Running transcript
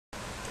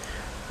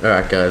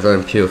Alright guys,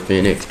 I'm Pure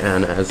Phoenix,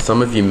 and as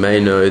some of you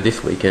may know,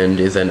 this weekend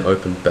is an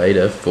open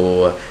beta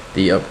for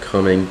the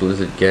upcoming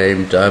Blizzard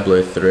game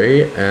Diablo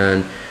 3,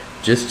 and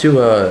just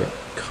to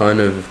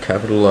kind of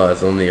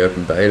capitalize on the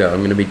open beta, I'm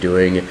going to be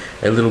doing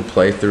a little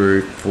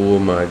playthrough for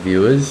my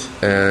viewers,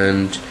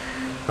 and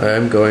I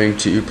am going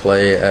to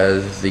play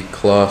as the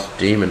class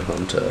Demon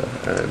Hunter,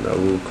 and I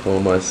will call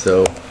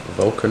myself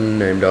Vulcan,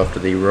 named after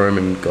the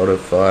Roman god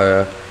of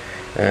fire.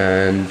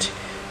 And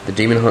the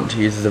Demon Hunter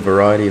uses a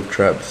variety of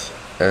traps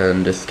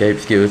and escape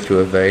skills to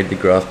evade the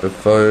grasp of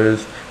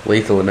foes,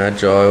 lethal and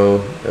agile,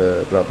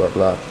 blah blah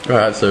blah.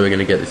 Alright, so we're going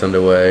to get this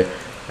underway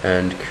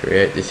and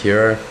create this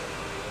hero.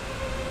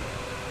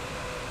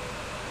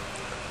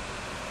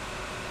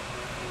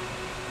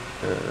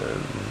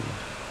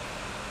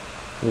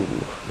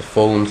 The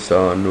Fallen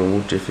Star,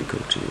 normal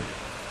difficulty.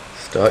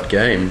 Start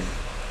game.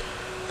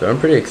 So I'm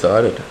pretty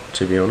excited,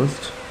 to be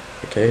honest.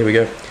 Okay, here we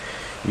go.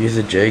 Use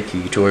the J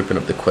key to open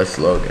up the quest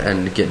log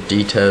and get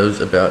details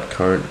about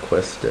current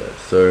quest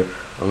steps. So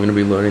I'm going to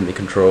be learning the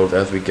controls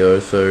as we go,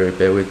 so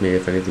bear with me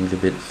if anything's a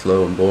bit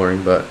slow and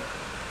boring, but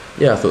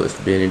yeah, I thought this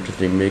would be an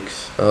interesting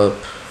mix up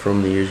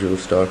from the usual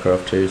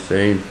StarCraft 2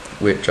 scene,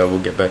 which I will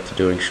get back to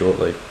doing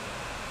shortly.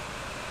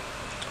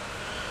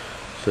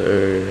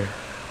 So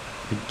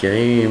the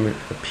game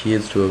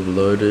appears to have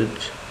loaded.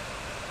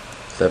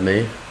 Is that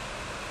me?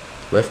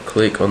 Left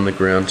click on the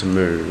ground to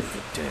move.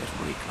 It dares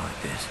weak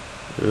like this.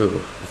 Ooh.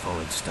 The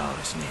fallen star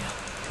is near.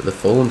 So the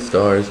fallen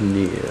star is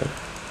near,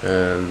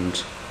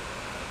 and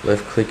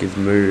left click is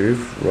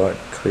move, right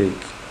click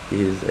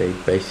is a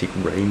basic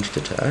ranged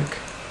attack.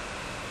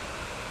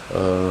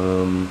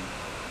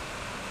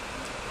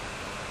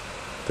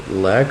 It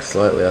lags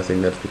slightly, I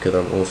think that's because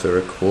I'm also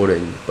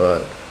recording,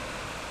 but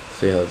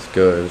see how this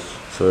goes.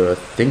 So I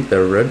think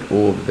the red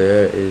orb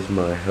there is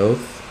my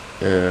health,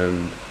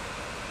 and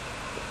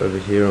over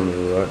here on the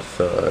right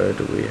side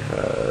we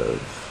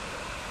have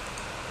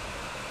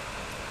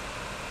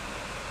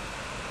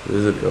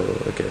lose it all.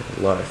 Okay,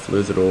 life.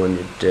 Lose it all when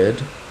you're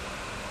dead.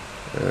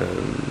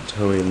 And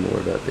tell me more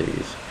about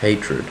these.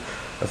 Hatred.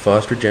 A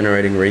fast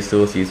regenerating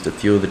resource used to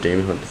fuel the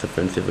Demon Hunter's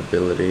offensive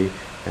ability.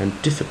 And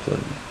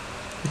discipline.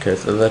 Okay,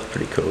 so that's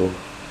pretty cool.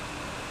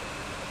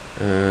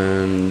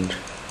 And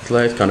this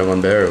layer's kind of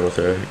unbearable,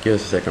 so give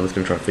us a sec, I'm just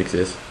going to try to fix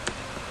this.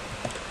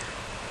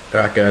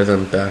 Alright guys,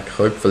 I'm back.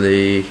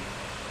 Hopefully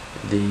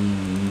the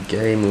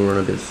game will run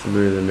a bit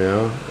smoother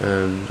now.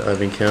 And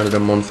I've encountered a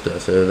monster,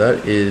 so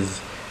that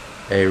is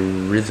a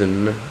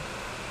risen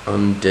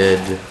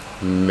undead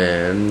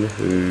man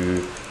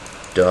who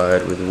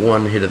died with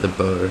one hit of the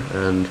bow,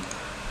 and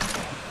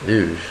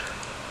ew.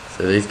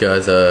 So these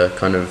guys are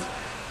kind of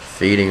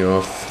feeding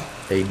off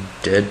a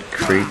dead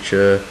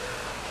creature.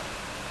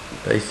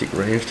 Basic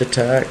ranged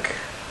attack.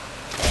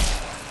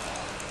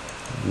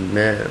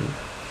 Man,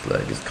 this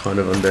lag is kind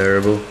of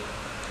unbearable.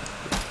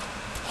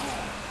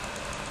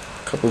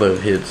 Couple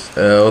of hits,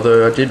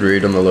 although I did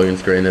read on the login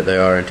screen that they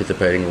are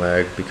anticipating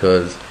lag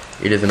because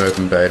it is an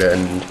open beta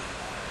and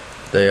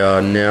they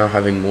are now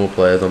having more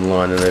players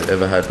online than they've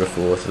ever had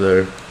before, so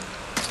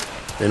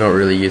they're not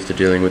really used to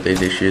dealing with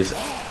these issues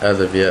as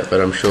of yet,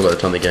 but I'm sure by the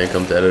time the game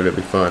comes out it'll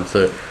be fine.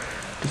 So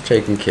just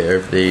taking care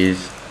of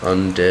these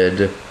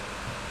undead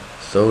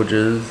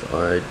soldiers.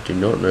 I do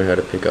not know how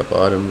to pick up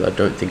items. I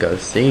don't think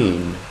I've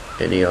seen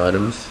any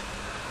items.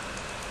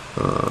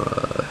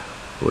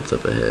 What's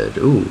up ahead?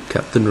 Ooh,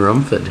 Captain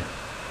Rumford.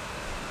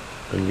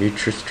 A new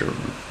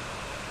Tristram.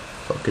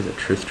 Fuck is a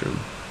Tristram?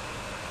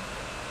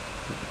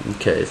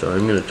 Okay, so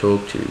I'm going to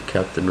talk to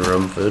Captain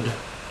Rumford.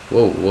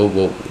 Whoa, whoa,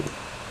 whoa.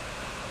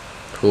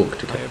 Talk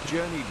to Captain. I have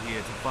journeyed here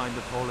to find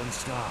the fallen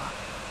star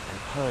and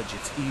purge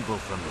its evil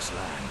from this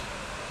land.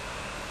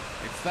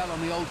 It fell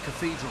on the old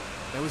cathedral.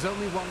 There was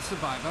only one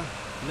survivor,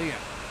 Leah.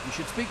 You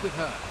should speak with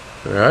her.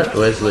 Alright,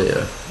 where's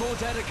Leah? More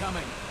dead are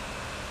coming.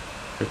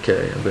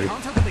 Okay, I'm going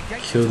to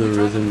kill the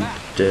risen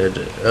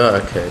dead. Oh,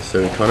 okay,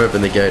 so we can't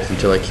open the gates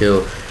until I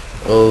kill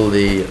all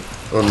the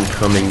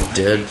oncoming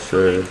dead,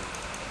 so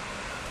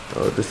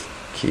I'll just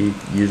keep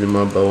using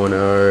my bow and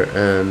arrow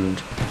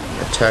and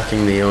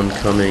attacking the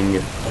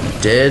oncoming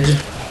dead.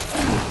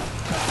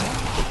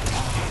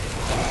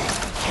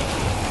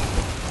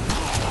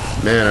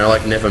 Man, I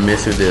like never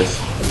miss with this.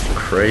 It's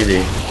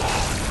crazy.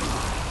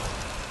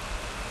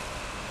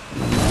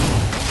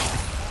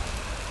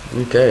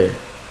 Okay.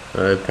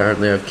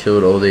 Apparently I've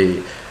killed all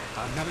the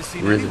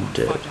risen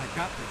dead.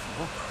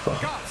 Oh.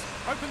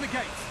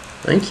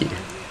 Thank you.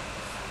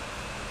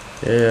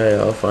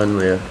 Yeah, I'll find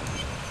Leah.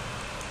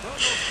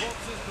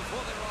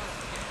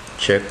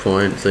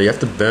 Checkpoint. So you have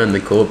to burn the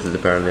corpses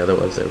apparently,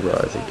 otherwise they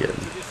rise again.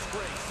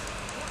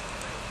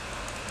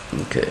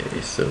 Okay,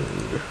 so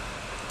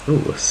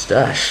ooh, a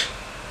stash.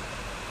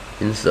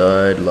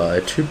 Inside lie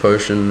 2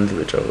 potions,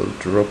 which I will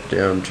drop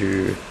down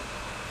to.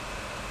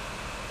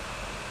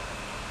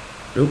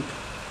 Nope.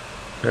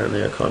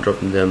 Apparently I can't drop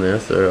them down there,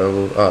 so I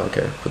will. Oh,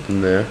 okay, put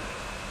them there.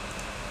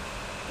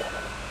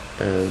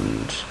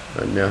 And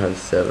I now have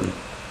 7.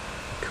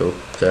 Cool.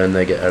 So and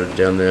they get added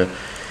down there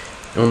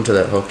onto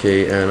that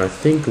hotkey, and I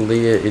think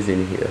Leah is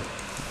in here.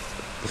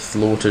 the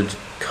slaughtered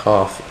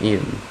calf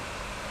inn.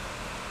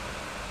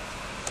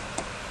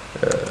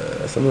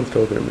 Someone's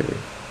talking to me.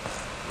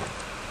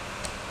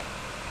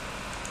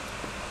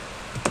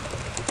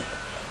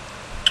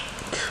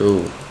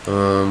 Cool.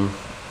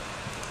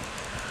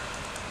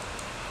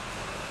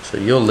 So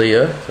you're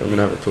Leah, so I'm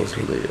gonna have a talk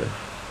to Leah.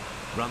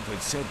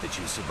 Rumford said that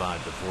you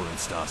survived the Fallen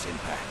Star's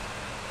impact.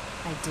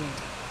 I did,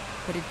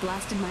 but it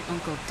blasted my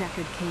uncle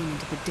Deckard Cain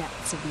into the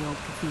depths of the old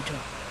cathedral.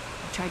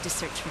 I tried to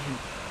search for him,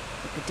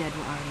 but the dead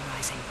were already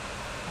rising.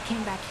 I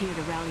came back here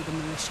to rally the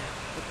militia,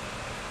 but...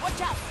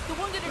 Watch out! The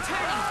wounded are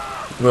turning!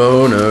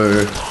 Oh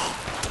no.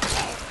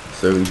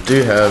 So we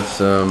do have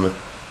some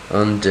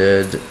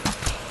undead.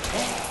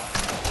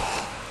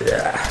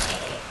 Yeah.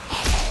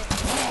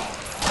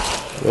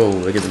 Whoa,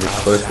 we're getting a bit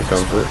close for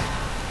comfort.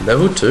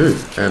 Level 2,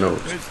 and I'll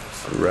just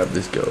grab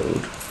this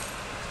gold.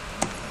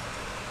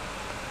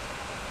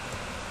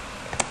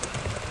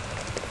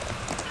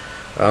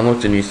 I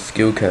unlocked a new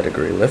skill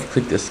category. Left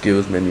click the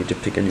skills menu to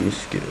pick a new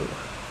skill.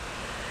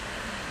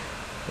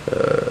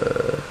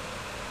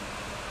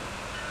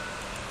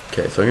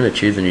 Okay, so I'm going to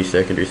choose a new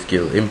secondary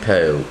skill.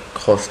 Impale,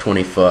 cost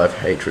 25,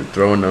 hatred.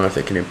 Throw a knife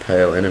that can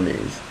impale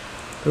enemies.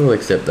 I will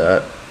accept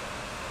that.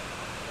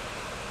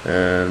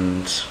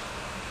 And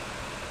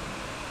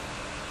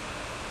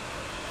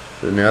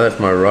so now that's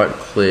my right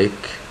click.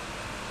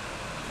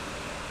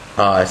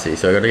 Ah, I see.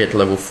 So I got to get to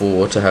level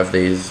 4 to have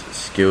these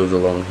skills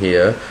along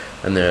here.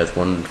 And there's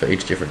one for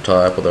each different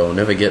type, although I'll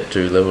never get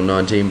to level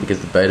 19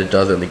 because the beta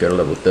does only go to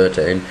level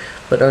 13.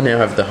 But I now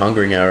have the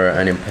Hungering Arrow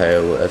and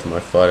Impale as my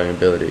fighting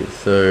abilities.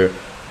 So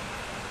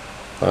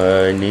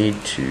I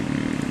need to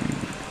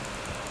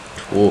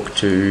talk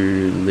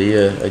to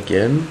Leah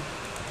again.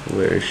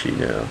 Where is she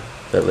now?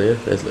 Is that Leah?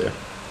 There's Leah.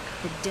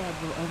 The dead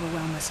will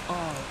overwhelm us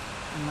all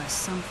unless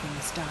something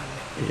is done.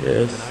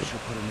 Yes. Then I shall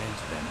put an end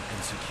to them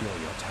and secure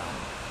your town.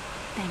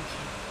 Thank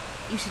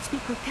you. You should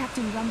speak with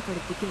Captain Rumford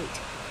at the gate.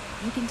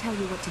 He can tell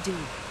you what to do.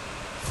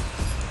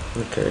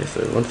 Okay,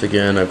 so once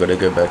again I've got to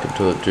go back and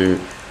talk to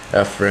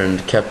our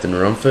friend Captain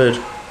Rumford.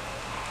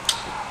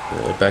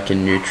 Back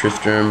in New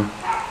Tristram.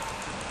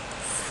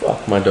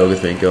 Fuck, my dog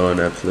has been going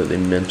absolutely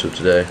mental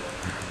today.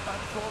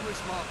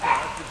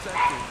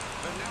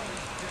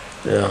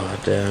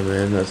 Oh damn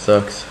man, that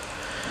sucks.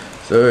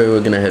 So we're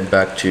going to head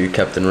back to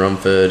Captain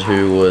Rumford,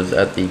 who was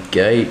at the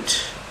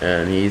gate,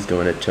 and he's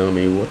going to tell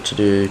me what to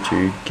do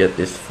to get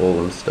this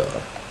fallen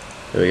star.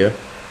 There we go.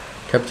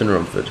 Captain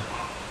Rumford.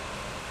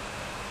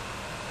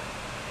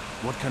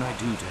 What can I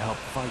do to help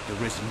fight the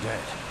risen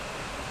dead?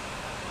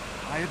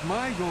 I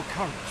admire your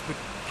courage, but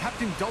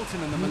Captain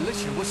Dalton and the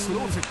militia were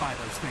slaughtered by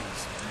those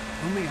things.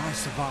 Only I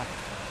survived.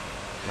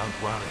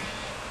 Don't worry.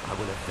 I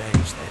will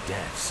avenge their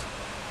deaths.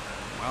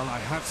 Well, I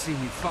have seen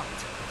you fight.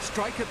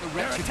 Strike at the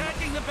wretched... They're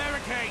attacking the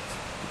barricade!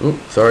 Oh,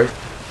 sorry.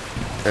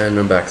 And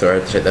I'm back, sorry, I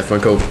had to take that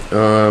phone call.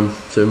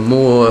 So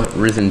more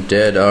risen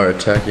dead are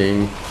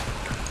attacking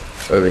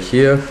over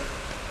here.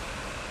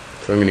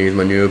 So I'm going to use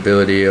my new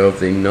ability of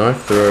the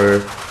knife throw,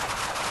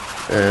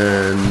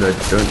 and I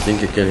don't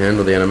think it can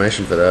handle the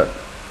animation for that.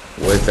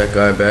 Where's that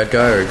guy, a bad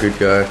guy or a good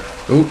guy?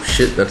 Oh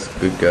shit, that's a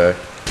good guy.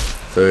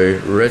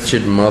 So,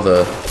 Wretched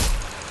Mother.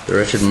 The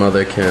Wretched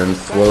Mother can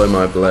swallow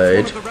my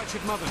blade.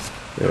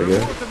 There we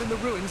go.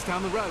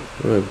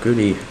 Oh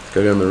goody, let's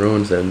go down the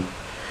ruins then.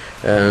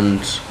 And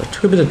I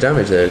took a bit of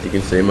damage there, as you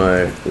can see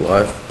my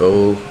life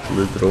bowl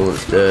lived it all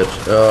instead.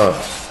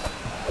 Oh.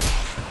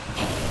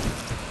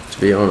 To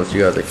be honest, you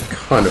guys are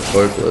kind of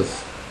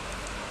hopeless.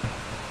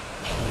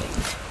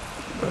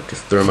 I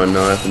just throw my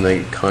knife and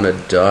they kind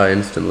of die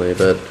instantly,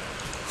 but...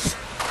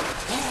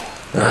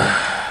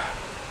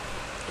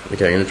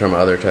 Okay, I'm going to try my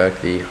other attack,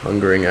 the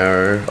Hungering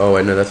Arrow. Oh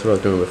wait, no, that's what I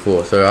was doing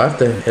before. So I have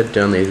to head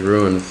down these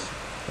ruins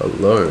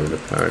alone,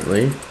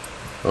 apparently.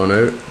 Oh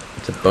no,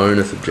 it's a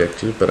bonus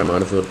objective, but I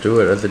might as well do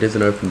it as it is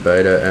an open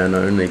beta and I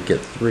only get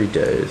 3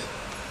 days.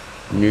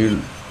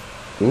 New...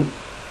 Oop.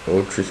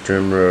 Old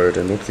Tristram Road,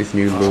 and what's this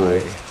new law?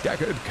 I,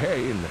 Deckard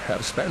Cain,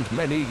 have spent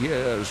many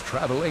years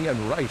traveling and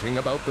writing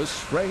about the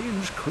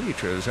strange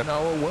creatures in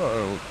our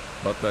world,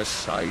 but the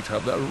sight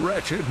of the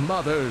wretched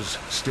mothers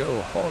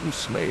still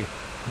haunts me.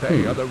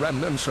 They are the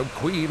remnants of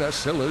Queen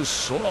Asilla's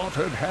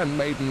slaughtered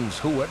handmaidens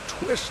who were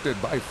twisted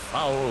by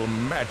foul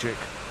magic.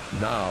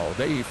 Now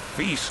they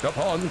feast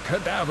upon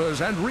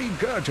cadavers and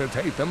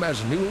regurgitate them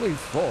as newly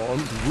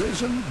formed,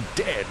 risen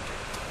dead.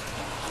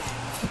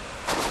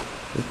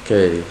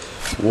 Okay,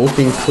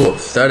 walking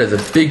corpse. That is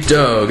a big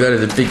dog. That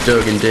is a big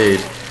dog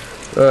indeed.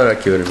 Oh, I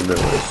killed him in that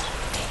way.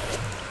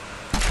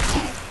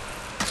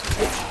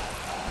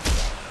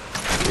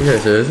 Okay,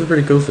 so this is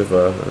pretty cool so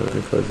far. I'm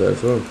going to close that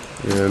as well.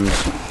 And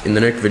in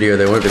the next video,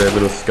 there won't be those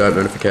little Skype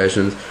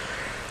notifications.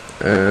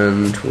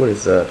 And what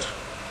is that?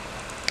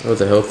 Oh,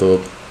 it's a health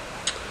orb.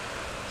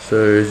 So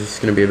is this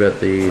going to be about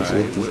the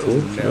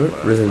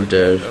Risen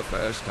Dead? The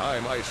first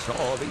time I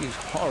saw these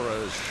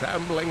horrors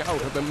shambling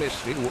out of the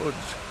misty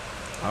woods.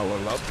 Our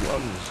loved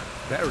ones,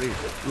 buried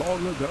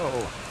long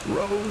ago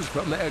rose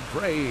from their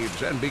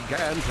graves and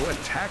began to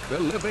attack the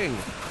living.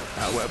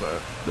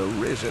 However, the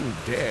risen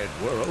dead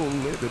were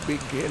only the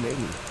beginning.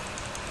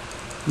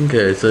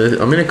 Okay, so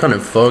I'm in a kind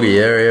of foggy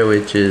area,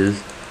 which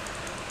is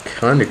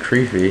kind of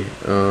creepy.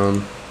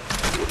 And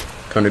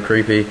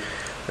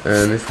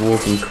this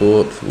walking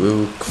corpse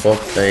will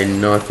clock a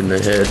knife in the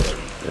head,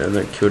 and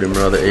that killed him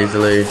rather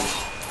easily.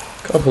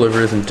 Couple of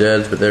risen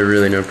deads, but they're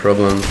really no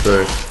problem,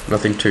 so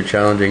nothing too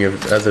challenging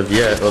as of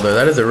yet. Although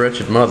that is a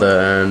wretched mother,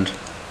 and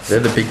they're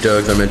the big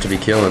dogs I'm meant to be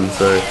killing,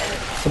 so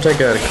I'll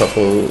take out a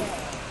couple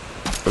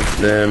of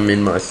them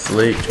in my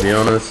sleep, to be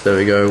honest. There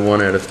we go,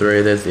 1 out of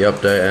 3, there's the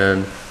update.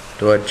 And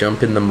do I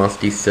jump in the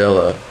musty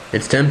cellar?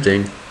 It's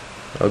tempting,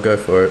 I'll go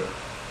for it.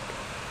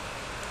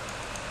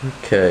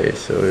 Okay,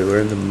 so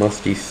we're in the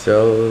musty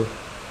cellar.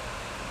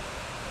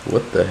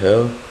 What the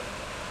hell?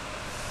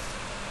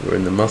 We're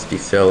in the musty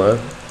cellar.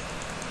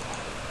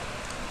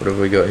 What have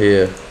we got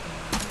here?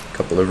 A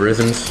couple of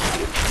risens.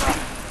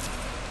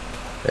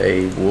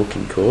 A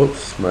walking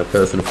corpse, my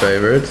personal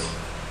favourites.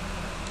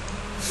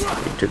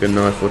 He took a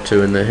knife or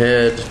two in the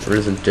head.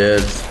 Risen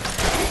deads.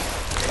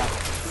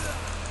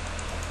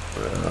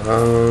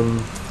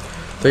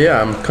 So yeah,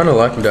 I'm kind of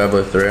liking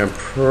Diablo 3. I'm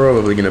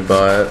probably going to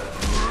buy it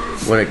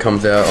when it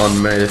comes out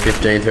on May the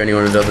 15th, for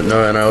anyone who doesn't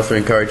know. And I also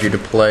encourage you to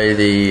play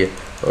the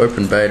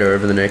open beta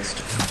over the next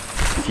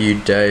few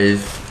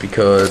days,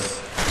 because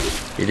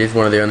it is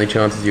one of the only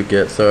chances you'll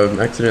get. So I'm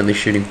accidentally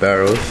shooting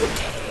barrels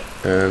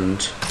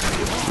and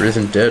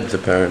risen deads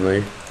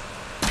apparently.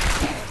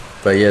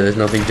 But yeah, there's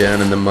nothing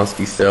down in the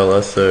musty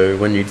cellar, so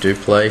when you do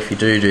play, if you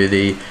do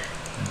the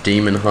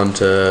Demon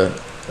Hunter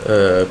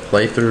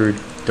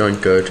playthrough,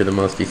 don't go to the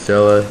musty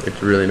cellar,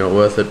 it's really not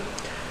worth it.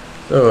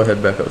 So I'll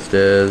head back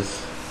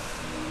upstairs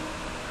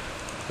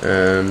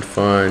and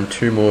find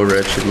 2 more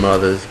wretched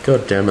mothers.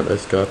 God damn it,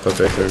 those scar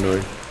puppets are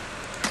annoying.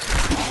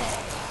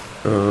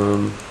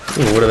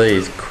 What are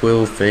these?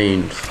 Quill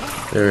fiends.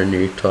 They're a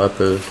new type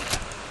of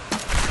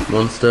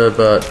monster,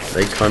 but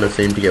they kind of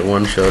seem to get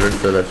one-shotted,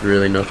 so that's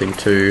really nothing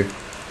too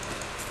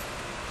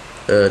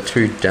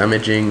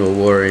damaging or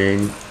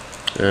worrying.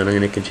 And I'm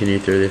going to continue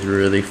through this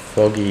really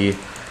foggy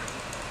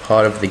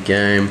part of the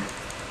game.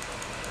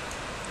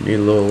 New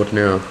law, what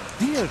now?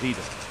 Dear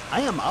reader,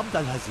 I am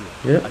Abdalhazir,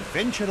 Yep.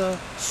 adventurer,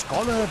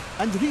 scholar,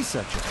 and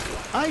researcher.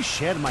 I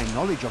share my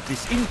knowledge of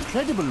this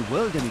incredible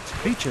world and its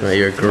creatures Oh,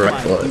 you're a in great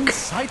my bloke.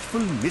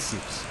 insightful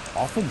missives,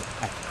 often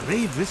at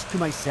grave risk to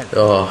myself.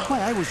 Oh,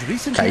 Why, I was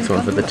recently takes in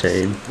one for the Honduras,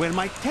 team. where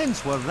my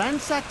tents were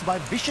ransacked by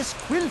vicious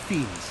quill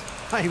fiends.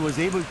 I was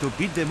able to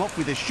beat them up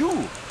with a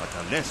shoe, but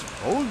a less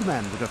bold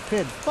man would have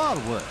fared far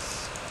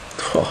worse.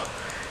 Oh.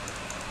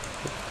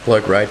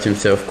 Bloke rates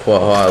himself quite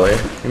highly.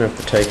 I'm gonna have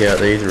to take out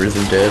these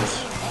risen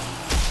deads.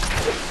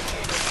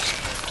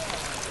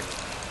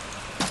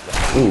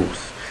 Ooh.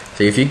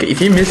 See, if you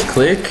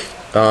misclick,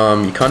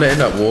 you kind of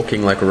end up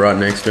walking like right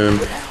next to them,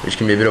 which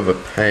can be a bit of a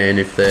pain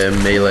if they're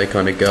melee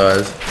kind of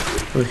guys.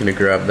 I'm just gonna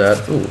grab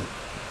that. Ooh,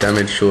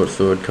 damage short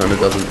sword kind of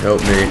doesn't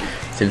help me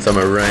since I'm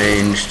a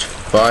ranged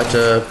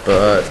fighter,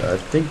 but I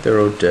think they're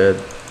all dead.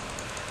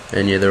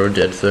 And yeah, they're all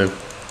dead, so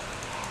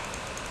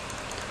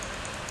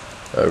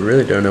I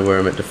really don't know where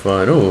I'm meant to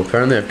find. Oh,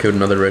 apparently I've killed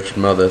another wretched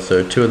mother,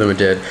 so 2 of them are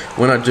dead.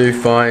 When I do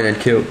find and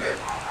kill,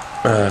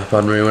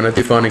 when I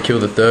do find and kill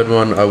the 3rd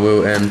one, I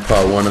will end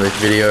part 1 of this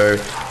video,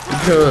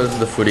 because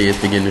the footy is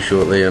beginning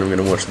shortly and I'm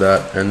going to watch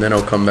that, and then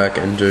I'll come back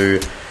and do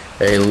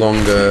a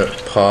longer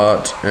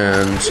part.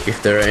 And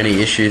if there are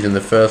any issues in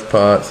the first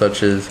part,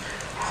 such as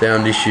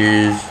sound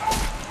issues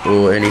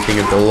or anything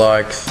of the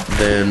likes,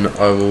 then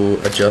I will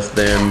adjust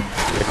them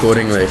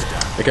accordingly.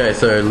 Okay,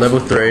 so level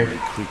 3,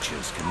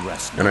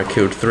 and I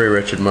killed 3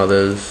 wretched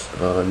mothers.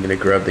 I'm going to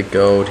grab the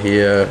gold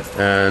here,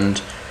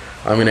 and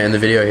I'm going to end the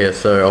video here,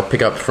 so I'll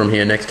pick up from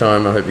here next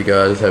time. I hope you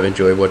guys have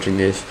enjoyed watching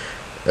this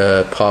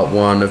part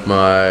 1 of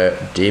my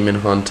Demon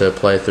Hunter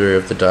playthrough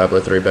of the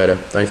Diablo 3 beta.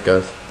 Thanks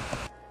guys.